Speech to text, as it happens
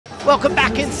Welcome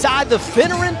back inside the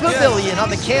Finneran Pavilion on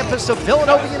the campus of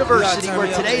Villanova University,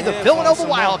 where today the Villanova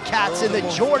Wildcats and the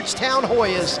Georgetown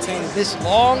Hoyas, this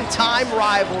long-time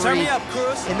rivalry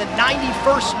in the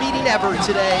 91st meeting ever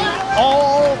today,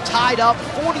 all tied up,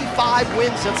 45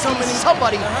 wins apiece.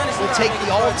 Somebody will take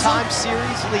the all-time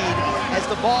series lead as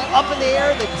the ball up in the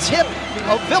air, the tip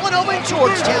of Villanova and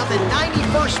Georgetown, the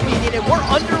 91st meeting, and we're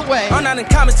underway. I'm not in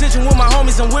competition with my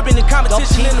homies, I'm whipping the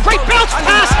competition. Great bounce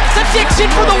pass to Dixon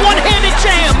for the one-handed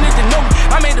jam.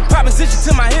 I made the proposition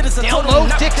to my hitters. Down low,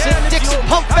 Dixon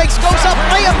pump fakes, goes up,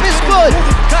 layup is good.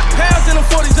 Got pounds in the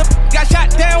 40s, got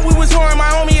shot down, we was whoring my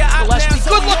homie. Gillespie,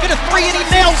 good look at a three, and he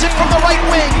nails it from the right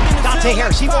wing. Dante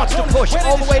Harris, he wants to push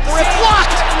all the way to the rim,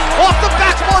 blocked off the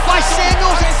backboard by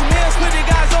Samuels.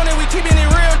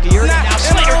 Here, and now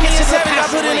Slater gets in the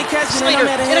passing lane. Slater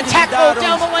in attack mode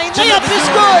down the lane, layup is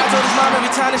good. Every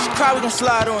time that she cry, we gon'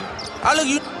 slide on. I look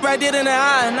you right dead in the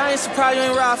eye, and I ain't surprised you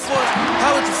ain't ride for it.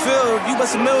 How would you feel if you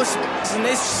bust a mill and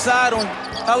they slide on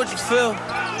you? How would you feel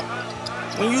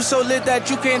when you so lit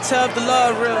that you can't tell if the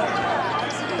love real?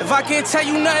 If I can't tell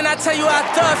you nothing, I tell you how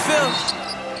I thought feels.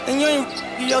 And you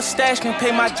ain't your stash can pay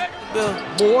my bill.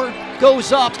 Moore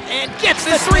goes up and gets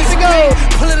the three to go.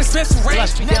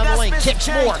 Gillespie down the lane, kicks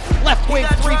Moore. Left wing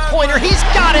three-pointer, he's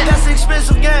got it. That's an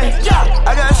expensive game.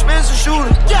 I got expensive shooter.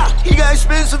 He got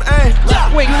expensive aim.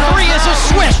 Left wing three is a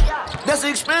swish. That's an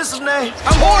expensive name.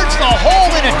 Towards the hole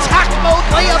in attack mode,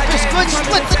 layup is good,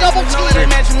 split the double team.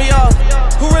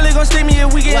 Who really gonna stay me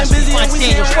if we getting busy?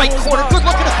 Daniels, right corner, good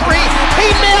look at a three.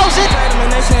 He nails it.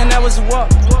 That was a walk.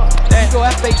 Go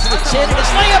F8 to the 10, and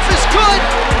his layup is good.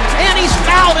 And he's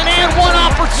fouled and had one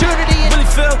opportunity. Really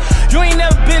feel you ain't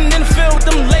never been in the field with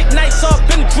them late nights off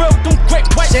in the drill with them great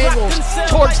white. Samuels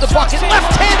towards the bucket,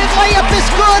 left-handed layup is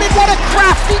good, and what a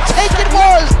crafty take it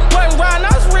was.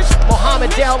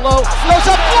 Mohammed down low, goes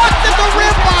up, blocked at the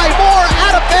rim by Moore,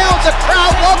 out of bounds. The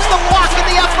crowd loves the block and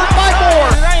the effort by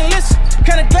Moore.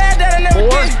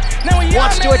 Moore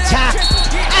wants to attack,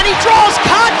 and he draws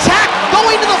contact,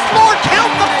 going to the floor, count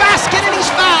the basket, and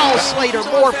he's fouled. Slater,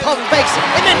 Moore pump fakes,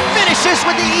 and then finishes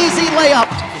with the easy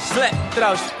layup.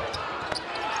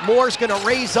 Moore's gonna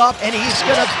raise up, and he's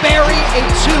gonna bury a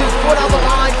 2-foot on the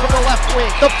line from the left wing.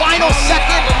 The final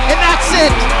second, and that's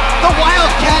it. The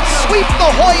Wildcats sweep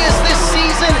the Hoyas this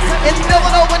season, and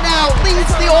Villanova now leads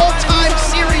the all-time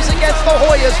series against the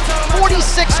Hoyas.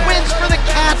 46 wins for the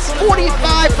Cats, 45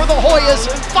 for the Hoyas.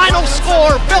 Final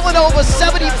score, Villanova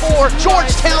 74,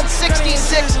 Georgetown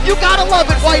 66. You gotta love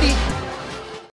it, Whitey.